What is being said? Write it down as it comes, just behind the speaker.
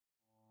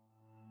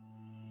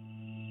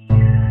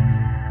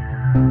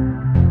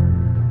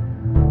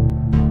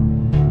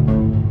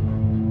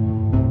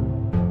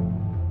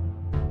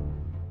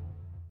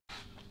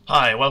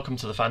Hi, welcome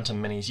to the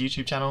Phantom Minis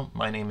YouTube channel.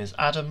 My name is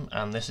Adam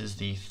and this is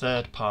the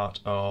third part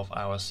of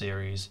our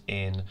series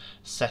in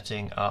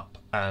setting up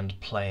and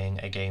playing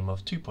a game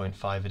of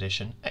 2.5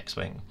 edition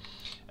X-Wing.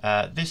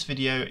 This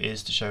video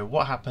is to show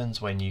what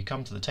happens when you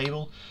come to the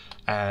table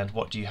and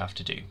what do you have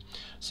to do.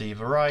 So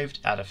you've arrived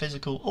at a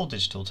physical or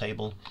digital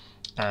table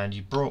and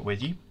you brought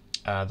with you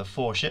the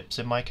 4 ships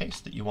in my case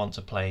that you want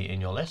to play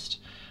in your list,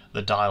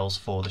 the dials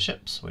for the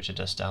ships which are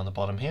just down the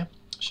bottom here,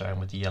 shown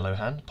with the yellow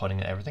hand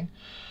pointing at everything.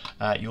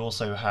 You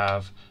also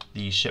have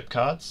the ship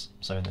cards,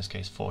 so in this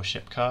case 4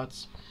 ship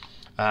cards,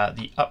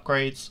 the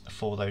upgrades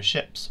for those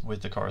ships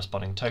with the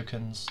corresponding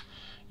tokens.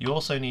 You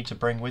also need to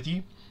bring with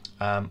you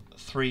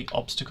 3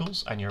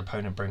 obstacles, and your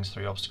opponent brings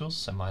 3 obstacles,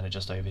 so mine are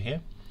just over here.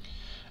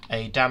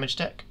 A damage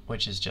deck,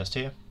 which is just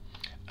here.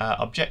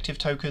 Objective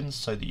tokens,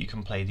 so that you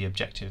can play the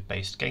objective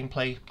based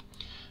gameplay.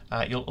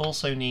 You'll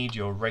also need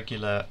your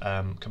regular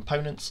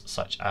components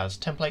such as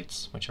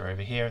templates, which are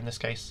over here in this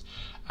case,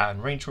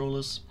 and range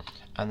rulers.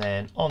 And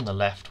then on the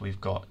left we've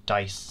got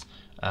dice,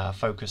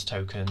 focus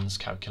tokens,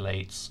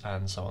 calculates,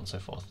 and so on and so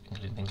forth,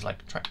 including things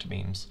like tractor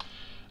beams.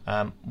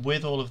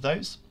 With all of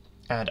those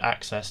and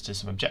access to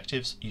some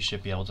objectives, you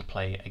should be able to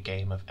play a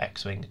game of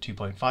X-Wing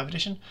 2.5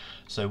 edition.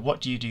 So what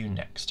do you do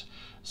next?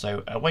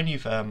 So when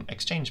you've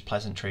exchanged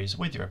pleasantries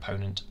with your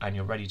opponent and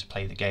you're ready to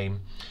play the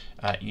game,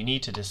 you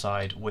need to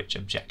decide which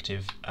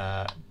objective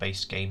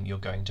based game you're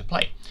going to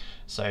play.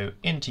 So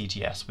in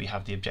TTS we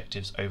have the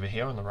objectives over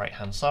here on the right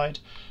hand side,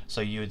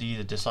 so you had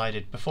either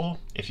decided before,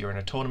 if you're in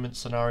a tournament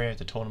scenario,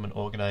 the tournament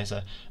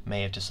organizer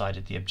may have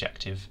decided the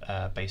objective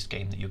based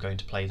game that you're going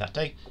to play that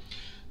day.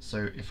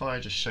 So if I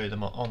just show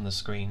them on the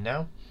screen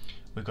now,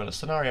 we've got a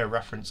scenario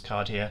reference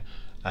card here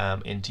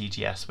in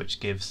TTS which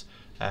gives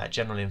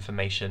general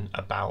information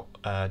about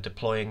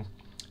deploying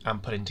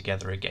and putting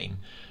together a game.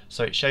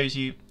 So it shows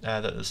you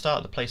that at the start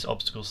of the place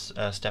obstacles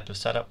step of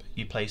setup,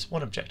 you place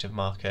 1 objective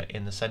marker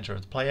in the centre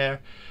of the play area,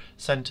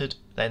 centred.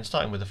 Then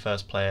starting with the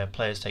first player,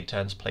 players take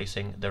turns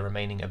placing the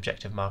remaining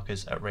objective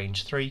markers at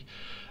range 3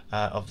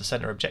 of the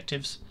centre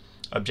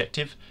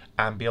objective,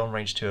 and beyond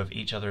range 2 of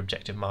each other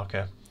objective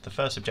marker. The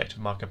first objective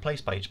marker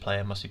placed by each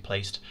player must be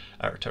placed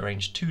at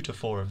range 2 to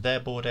 4 of their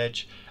board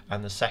edge,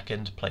 and the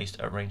second placed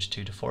at range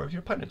 2 to 4 of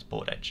your opponent's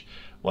board edge.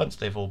 Once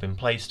they've all been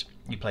placed,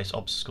 you place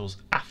obstacles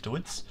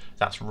afterwards.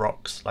 That's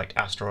rocks like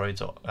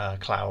asteroids or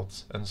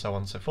clouds and so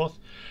on and so forth.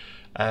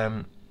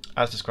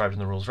 As described in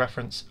the rules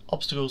reference,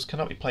 obstacles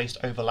cannot be placed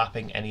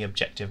overlapping any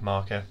objective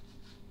marker.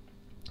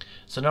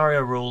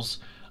 Scenario rules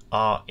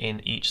are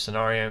in each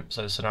scenario,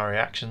 so scenario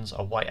actions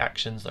are white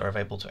actions that are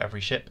available to every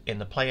ship in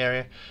the play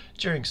area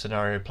during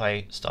scenario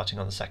play starting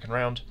on the 2nd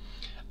round.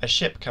 A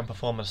ship can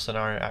perform a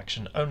scenario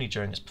action only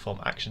during its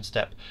perform action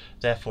step,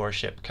 therefore a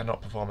ship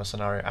cannot perform a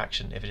scenario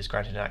action if it is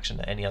granted an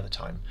action at any other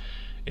time.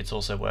 It's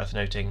also worth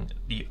noting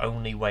the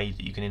only way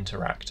that you can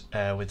interact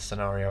with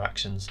scenario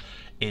actions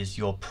is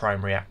your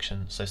primary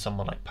action, so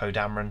someone like Poe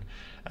Dameron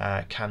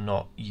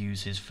cannot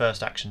use his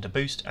first action to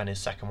boost and his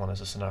second one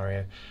as a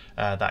scenario.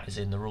 That is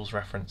in the rules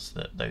reference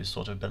that those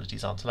sort of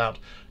abilities aren't allowed.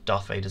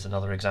 Darth Vader's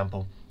another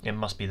example. It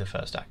must be the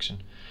first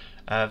action.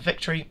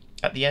 Victory.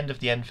 At the end of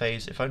the end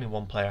phase, if only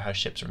 1 player has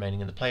ships remaining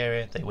in the play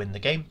area, they win the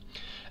game.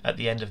 At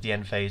the end of the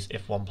end phase,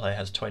 if 1 player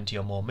has 20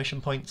 or more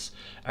mission points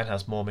and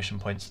has more mission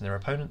points than their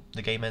opponent,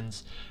 the game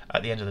ends.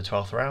 At the end of the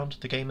 12th round,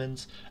 the game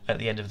ends. At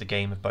the end of the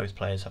game, if both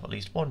players have at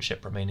least 1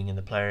 ship remaining in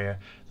the play area,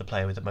 the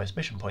player with the most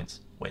mission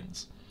points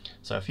wins.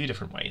 So a few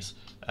different ways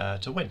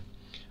to win.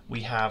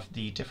 We have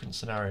the different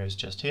scenarios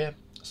just here.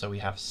 So we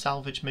have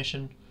salvage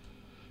mission,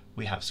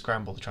 we have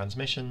scramble the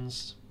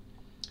transmissions,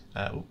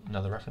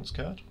 another reference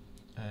card.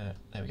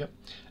 There we go.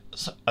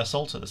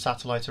 Assault at the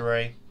satellite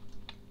array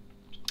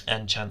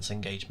and chance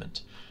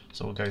engagement.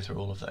 So we'll go through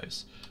all of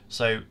those.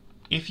 So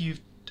if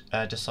you've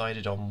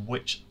decided on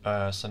which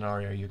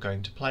scenario you're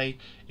going to play,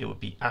 it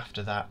would be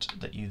after that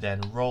that you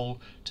then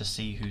roll to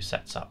see who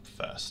sets up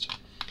first.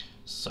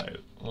 So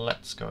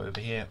let's go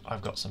over here.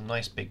 I've got some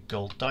nice big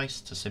gold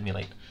dice to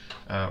simulate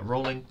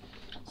rolling.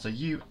 So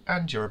you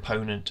and your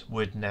opponent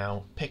would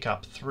now pick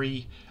up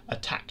 3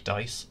 attack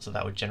dice, so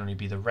that would generally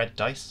be the red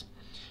dice,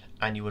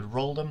 and you would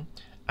roll them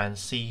and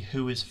see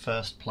who is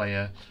first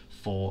player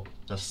for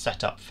the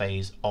setup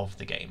phase of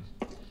the game.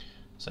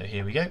 So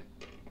here we go.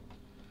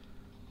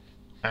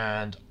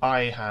 And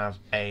I have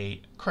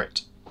a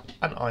crit,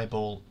 an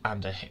eyeball,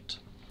 and a hit.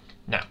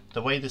 Now,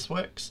 the way this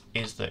works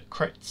is that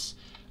crits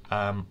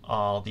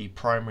are the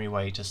primary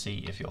way to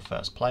see if you're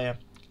first player.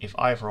 If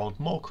I've rolled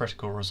more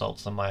critical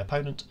results than my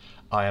opponent,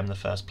 I am the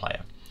first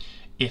player.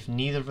 If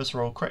neither of us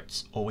roll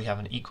crits, or we have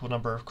an equal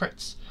number of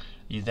crits,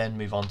 you then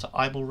move on to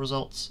eyeball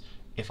results.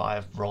 If I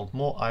have rolled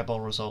more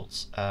eyeball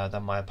results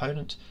than my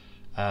opponent,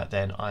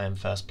 then I am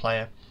first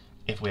player.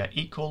 If we are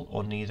equal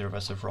or neither of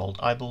us have rolled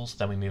eyeballs,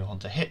 then we move on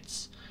to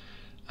hits.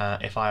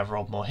 If I have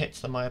rolled more hits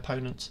than my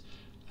opponent,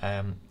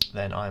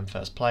 then I am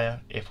first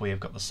player. If we have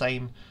got the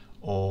same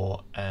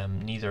or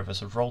neither of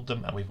us have rolled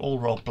them and we've all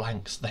rolled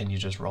blanks, then you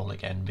just roll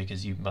again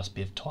because you must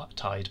be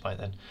tied by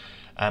then.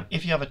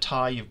 If you have a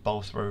tie, you've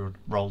both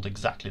rolled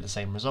exactly the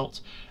same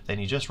result, then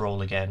you just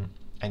roll again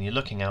and you're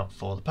looking out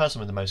for the person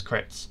with the most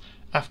crits.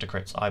 After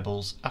crits,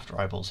 eyeballs, after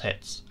eyeballs,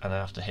 hits, and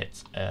after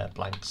hits,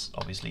 blanks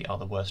obviously are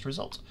the worst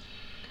result.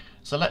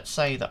 So let's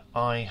say that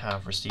I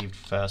have received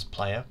first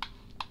player,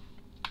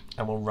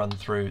 and we'll run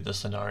through the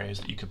scenarios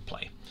that you could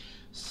play.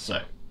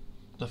 So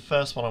the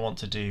first one I want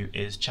to do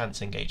is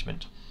chance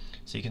engagement.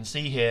 So you can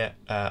see here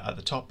at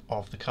the top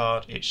of the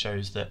card it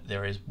shows that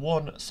there is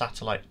one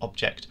satellite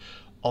object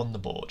on the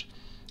board.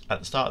 At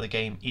the start of the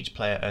game, each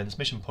player earns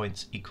mission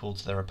points equal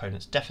to their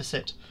opponent's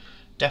deficit.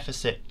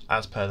 Deficit,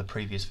 as per the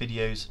previous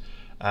videos,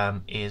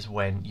 is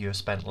when you have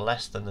spent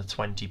less than the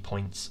 20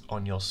 points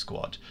on your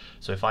squad.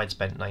 So if I'd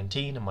spent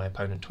 19 and my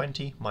opponent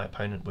 20, my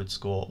opponent would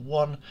score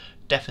 1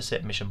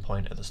 deficit mission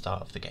point at the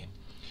start of the game.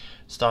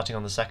 Starting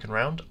on the second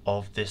round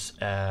of this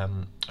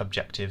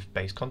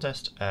objective-based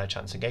contest,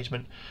 chance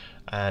engagement,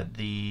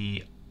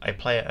 a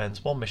player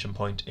earns 1 mission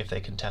point if they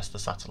contest the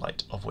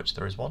satellite, of which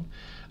there is 1.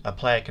 A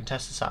player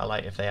contests the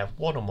satellite if they have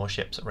 1 or more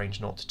ships at range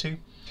 0 to 2.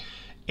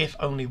 If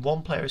only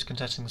 1 player is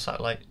contesting the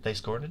satellite, they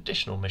score an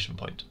additional mission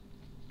point.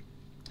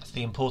 So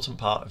the important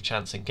part of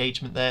chance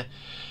engagement there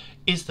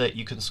is that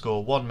you can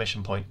score 1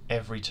 mission point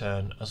every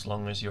turn as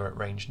long as you're at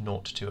range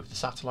 0 to 2 of the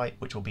satellite,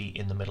 which will be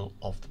in the middle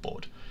of the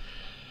board.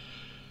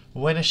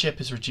 When a ship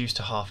is reduced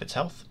to half its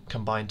health,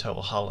 combine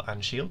total hull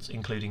and shields,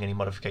 including any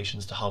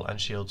modifications to hull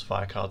and shields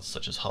via cards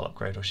such as hull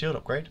upgrade or shield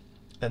upgrade,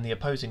 then the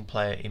opposing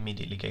player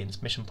immediately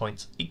gains mission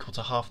points equal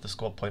to half the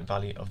squad point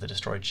value of the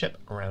destroyed ship,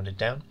 rounded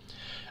down.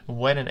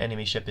 When an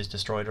enemy ship is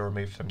destroyed or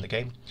removed from the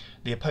game,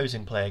 the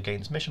opposing player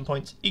gains mission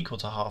points equal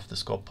to half the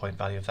squad point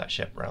value of that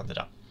ship, rounded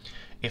up.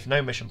 If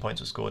no mission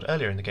points were scored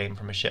earlier in the game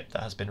from a ship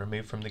that has been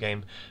removed from the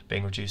game,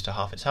 being reduced to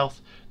half its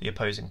health, the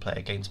opposing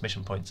player gains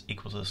mission points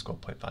equal to the squad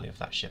point value of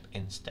that ship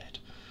instead.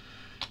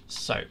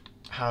 So,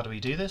 how do we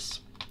do this?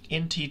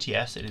 In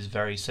TTS it is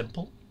very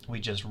simple. We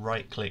just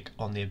right click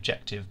on the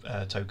objective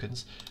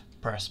tokens,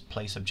 press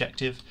place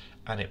objective,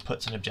 and it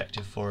puts an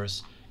objective for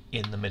us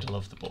in the middle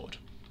of the board,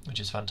 which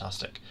is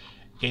fantastic.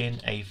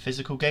 In a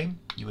physical game,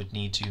 you would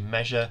need to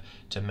measure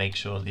to make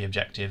sure the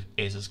objective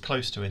is as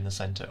close to in the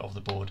centre of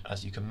the board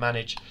as you can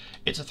manage.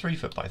 It's a 3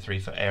 foot by 3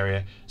 foot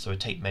area, so a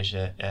tape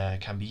measure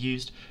can be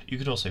used. You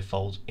could also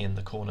fold in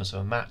the corners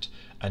of a mat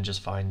and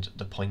just find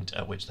the point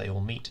at which they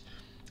all meet,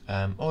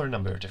 or a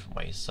number of different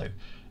ways. So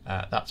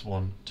that's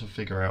one to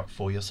figure out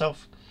for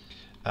yourself.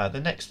 The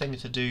next thing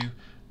to do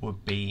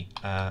would be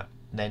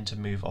then to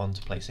move on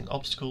to placing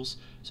obstacles.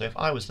 So if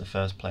I was the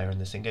first player in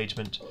this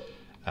engagement,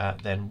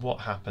 then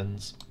what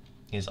happens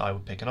is I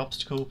would pick an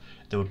obstacle.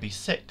 There would be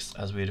 6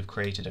 as we would have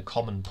created a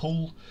common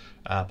pool,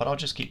 but I'll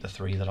just keep the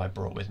 3 that I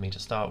brought with me to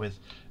start with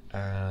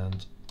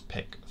and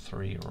pick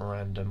 3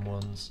 random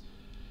ones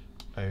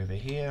over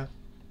here.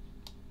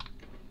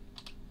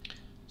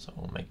 So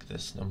we'll make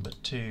this number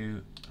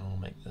 2 and we'll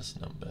make this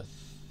number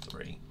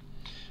 3.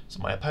 So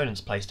my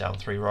opponent's placed down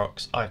 3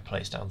 rocks, I've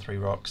placed down 3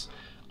 rocks,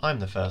 I'm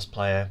the first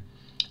player,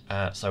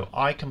 so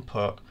I can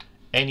put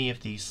any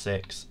of these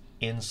 6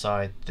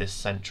 inside this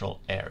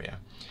central area.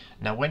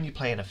 Now when you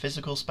play in a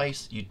physical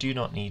space, you do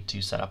not need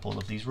to set up all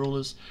of these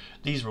rulers.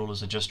 These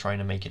rulers are just trying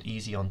to make it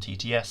easy on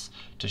TTS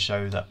to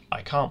show that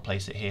I can't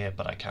place it here,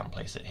 but I can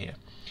place it here.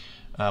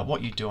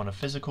 What you do on a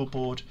physical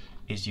board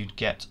is you'd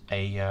get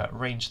a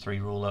range 3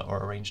 ruler or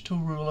a range 2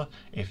 ruler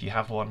if you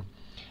have one,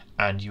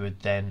 and you would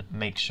then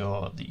make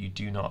sure that you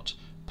do not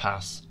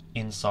pass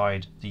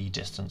inside the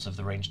distance of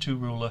the range 2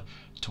 ruler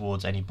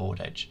towards any board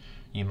edge.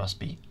 You must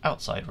be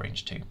outside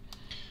range 2.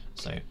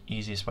 So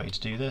easiest way to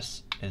do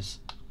this is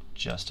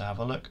just to have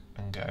a look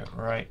and go,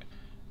 right,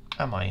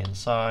 am I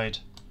inside?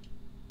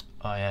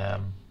 I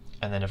am.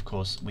 And then of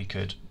course we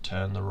could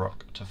turn the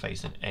rock to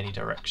face in any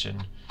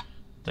direction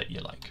that you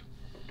like.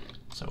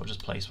 So we'll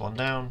just place one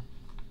down.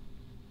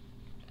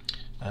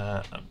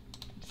 I'm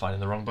finding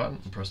the wrong button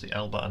and press the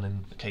L button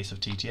in the case of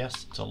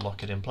TTS to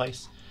lock it in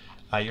place.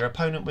 Your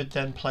opponent would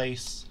then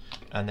place,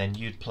 and then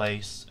you'd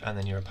place, and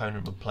then your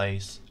opponent would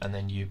place, and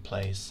then you'd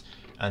place,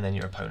 and then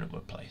your opponent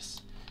would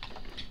place.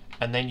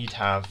 And then you'd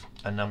have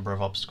a number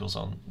of obstacles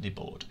on the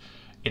board.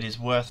 It is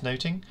worth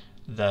noting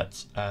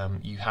that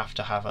you have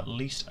to have at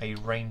least a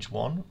range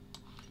 1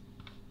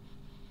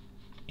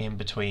 in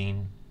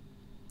between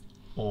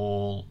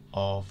all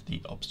of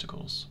the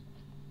obstacles.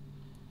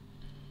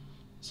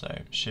 So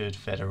should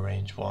fit a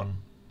range 1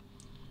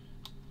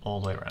 all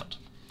the way around.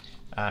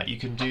 You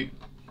can do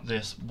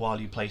this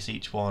while you place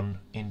each one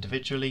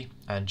individually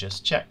and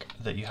just check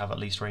that you have at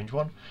least range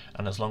 1,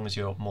 and as long as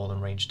you're more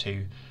than range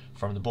 2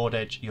 from the board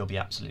edge, you'll be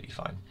absolutely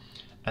fine.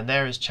 And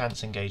there is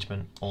chance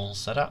engagement all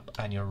set up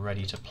and you're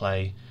ready to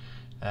play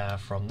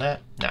from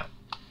there. Now,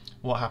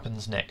 what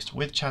happens next?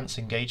 With chance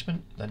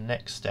engagement, the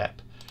next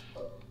step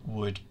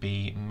would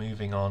be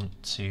moving on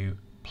to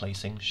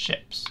placing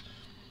ships.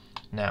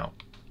 Now,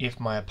 if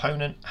my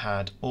opponent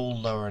had all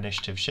lower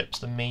initiative ships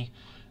than me,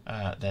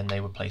 then they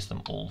would place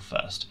them all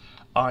first.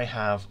 I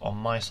have on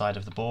my side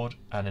of the board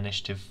an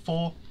initiative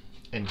 4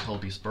 in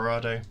Colby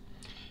Sperado,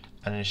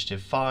 an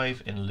initiative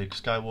 5 in Luke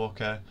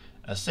Skywalker,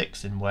 a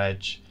 6 in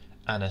Wedge,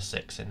 and a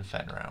 6 in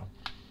Fenrir.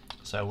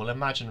 So we'll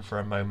imagine for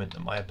a moment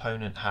that my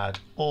opponent had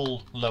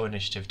all low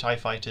initiative TIE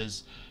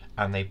fighters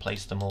and they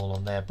placed them all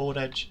on their board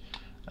edge,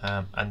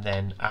 and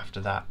then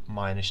after that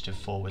my initiative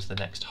 4 was the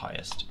next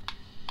highest.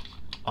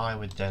 I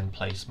would then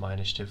place my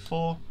initiative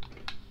 4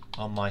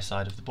 on my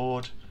side of the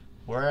board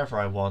wherever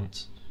I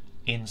want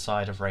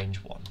inside of range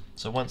 1.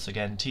 So once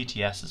again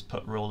TTS has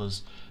put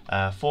rulers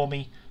for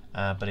me,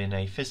 but in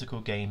a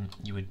physical game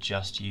you would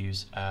just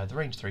use the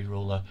range 3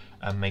 ruler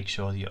and make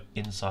sure that you're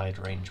inside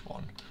range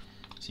 1.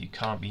 So you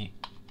can't be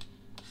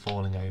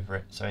falling over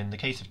it. So in the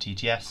case of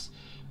TTS,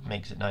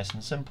 makes it nice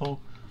and simple.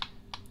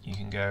 You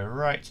can go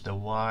right to the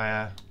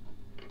wire.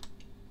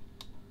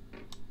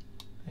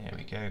 There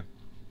we go.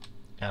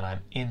 And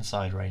I'm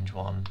inside range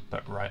 1,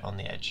 but right on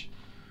the edge.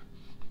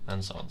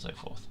 And so on and so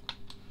forth.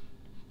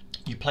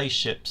 You place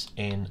ships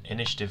in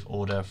initiative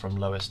order from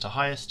lowest to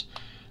highest,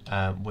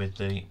 with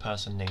the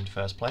person named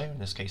first player, in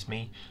this case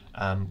me,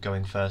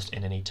 going first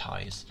in any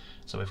ties.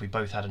 So if we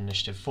both had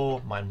initiative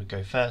 4, mine would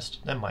go first,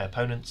 then my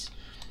opponent's,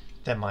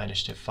 then my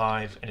initiative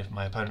 5, and if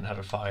my opponent had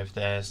a 5,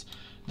 theirs,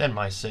 then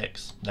my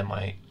 6, then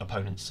my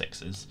opponent's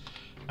 6's,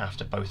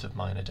 after both of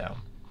mine are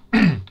down.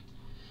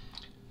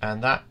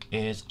 And that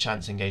is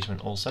chance engagement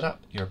all set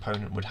up. Your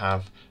opponent would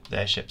have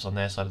their ships on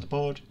their side of the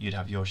board, you'd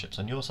have your ships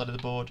on your side of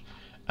the board,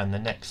 and the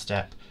next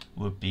step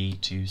would be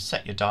to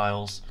set your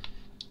dials.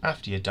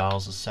 After your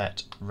dials are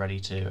set, ready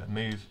to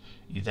move,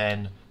 you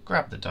then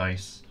grab the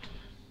dice,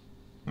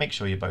 make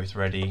sure you're both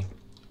ready,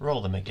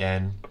 roll them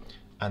again,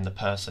 and the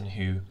person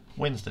who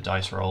wins the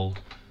dice roll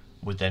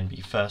would then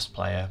be first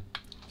player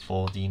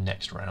for the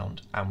next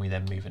round, and we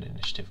then move in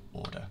initiative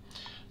order.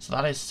 So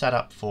that is set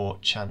up for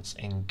chance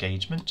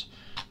engagement.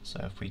 So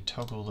if we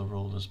toggle the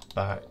rulers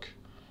back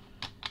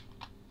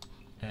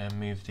and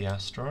move the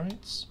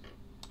asteroids,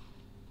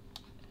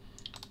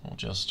 we'll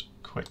just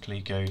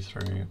quickly go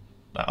through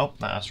that. Oh,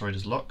 that asteroid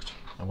is locked.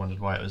 I wondered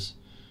why it was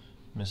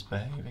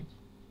misbehaving.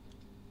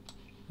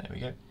 There we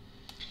go.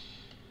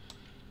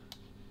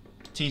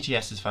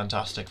 TTS is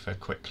fantastic for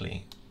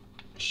quickly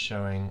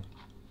showing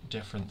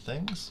different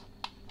things.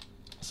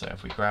 So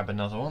if we grab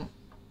another one,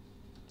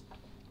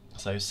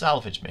 so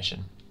salvage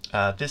mission.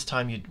 This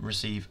time you'd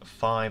receive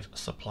 5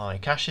 supply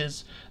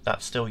caches.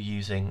 That's still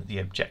using the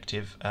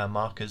objective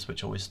markers,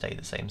 which always stay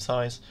the same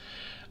size.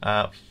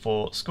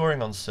 For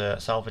scoring on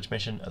salvage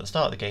mission, at the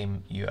start of the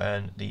game you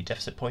earn the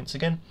deficit points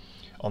again.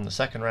 On the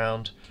second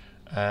round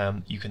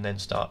you can then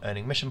start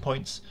earning mission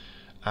points.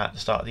 At the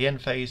start of the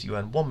end phase you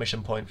earn 1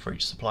 mission point for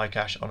each supply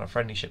cache on a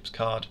friendly ship's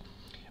card.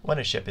 When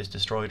a ship is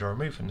destroyed or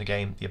removed from the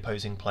game, the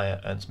opposing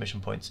player earns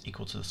mission points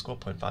equal to the score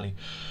point value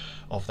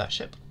of that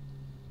ship.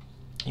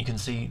 You can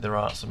see there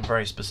are some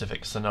very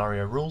specific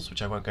scenario rules,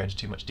 which I won't go into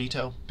too much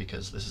detail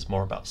because this is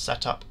more about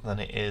setup than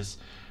it is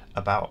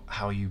about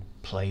how you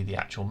play the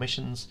actual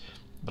missions,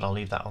 but I'll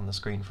leave that on the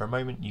screen for a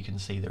moment. You can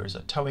see there is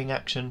a towing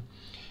action.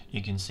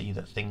 You can see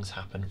that things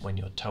happen when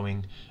you're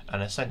towing,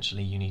 and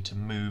essentially you need to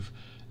move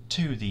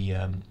to the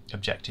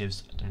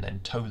objectives and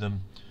then tow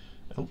them.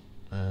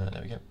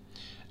 There we go.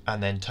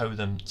 And then tow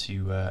them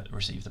to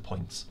receive the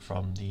points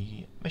from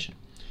the mission.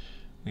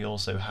 We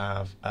also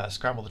have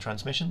Scramble the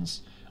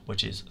Transmissions,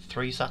 which is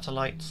 3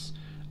 satellites.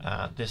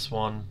 This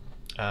one,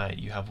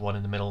 you have 1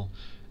 in the middle,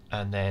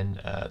 and then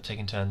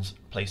taking turns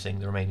placing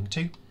the remaining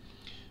 2.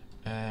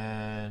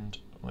 And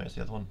where's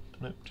the other one?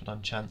 Nope,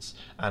 done chance.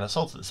 And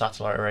Assault at the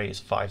Satellite Array is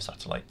 5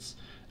 satellites,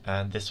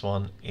 and this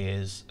one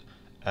is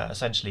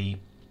essentially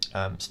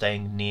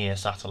staying near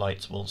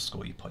satellites will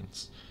score you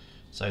points.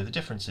 So the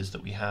differences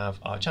that we have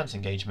are chance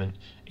engagement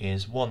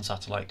is 1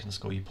 satellite can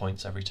score you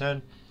points every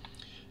turn.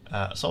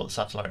 Assault at the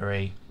Satellite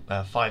Array,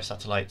 5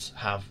 satellites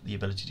have the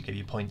ability to give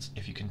you points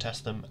if you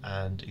contest them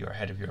and you're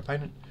ahead of your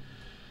opponent.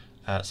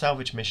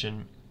 Salvage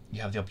mission,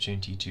 you have the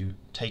opportunity to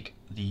take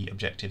the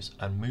objectives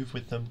and move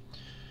with them.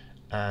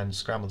 And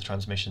Scramble the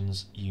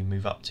Transmissions, you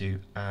move up to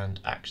and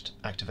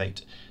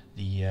activate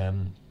the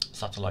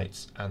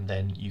satellites, and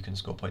then you can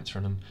score points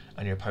from them,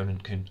 and your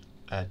opponent can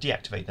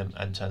deactivate them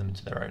and turn them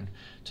into their own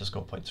to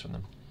score points from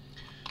them.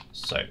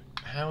 So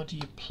how do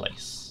you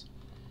place?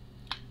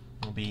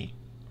 We'll be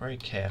very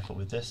careful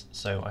with this.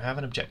 So I have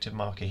an objective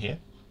marker here.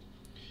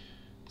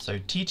 So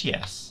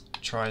TTS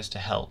tries to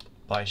help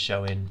by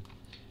showing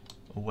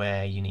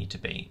where you need to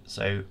be.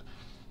 So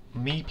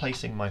me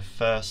placing my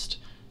first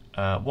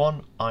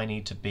one, I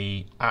need to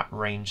be at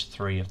range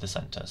 3 of the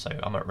center. So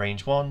I'm at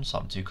range 1, so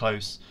I'm too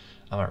close.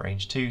 I'm at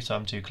range 2, so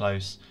I'm too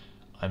close.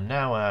 I'm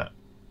now at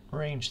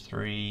range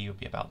 3, will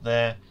be about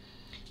there.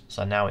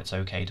 So now it's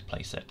okay to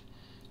place it.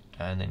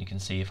 And then you can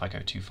see if I go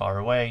too far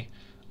away,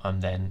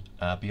 I'm then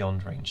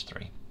beyond range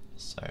 3.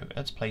 So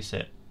let's place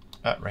it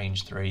at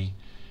range 3.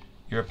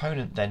 Your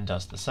opponent then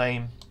does the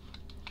same.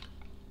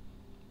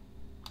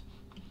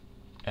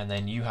 And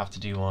then you have to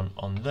do one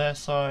on their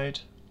side.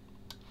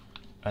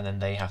 And then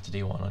they have to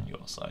do one on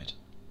your side.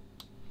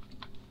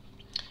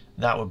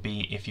 That would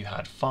be if you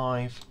had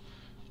 5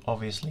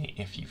 Obviously,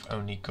 if you've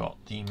only got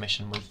the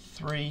mission with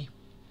 3,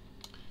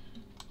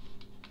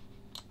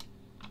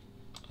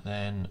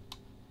 then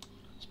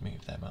let's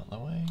move them out of the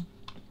way.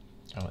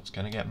 Oh, it's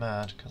going to get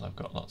mad because I've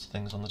got lots of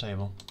things on the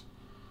table.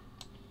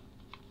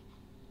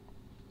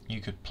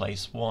 You could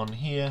place 1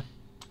 here,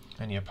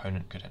 and your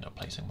opponent could end up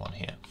placing 1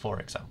 here, for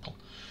example.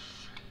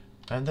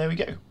 And there we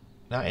go.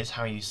 That is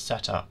how you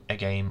set up a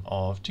game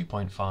of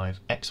 2.5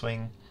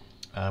 X-Wing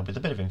with a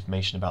bit of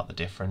information about the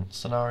different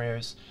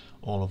scenarios,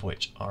 all of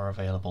which are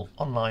available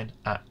online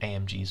at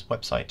AMG's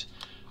website.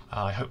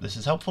 I hope this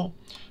is helpful.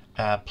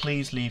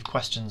 Please leave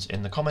questions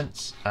in the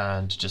comments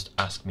and just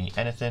ask me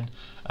anything.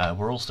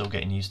 We're all still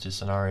getting used to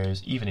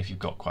scenarios, even if you've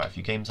got quite a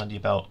few games under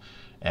your belt.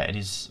 It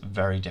is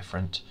very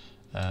different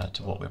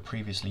to what we're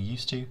previously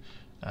used to,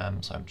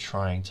 so I'm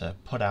trying to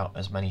put out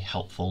as many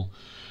helpful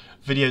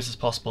videos as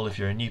possible if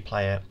you're a new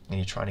player and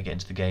you're trying to get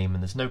into the game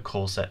and there's no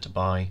core set to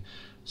buy,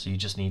 so you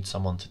just need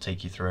someone to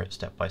take you through it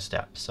step by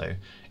step. So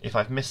if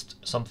I've missed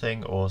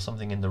something or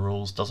something in the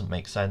rules doesn't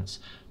make sense,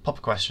 pop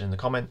a question in the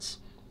comments.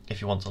 If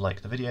you want to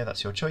like the video,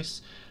 that's your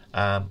choice.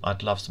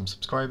 I'd love some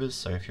subscribers,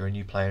 so if you're a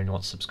new player and you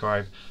want to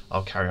subscribe,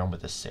 I'll carry on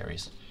with this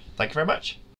series. Thank you very much.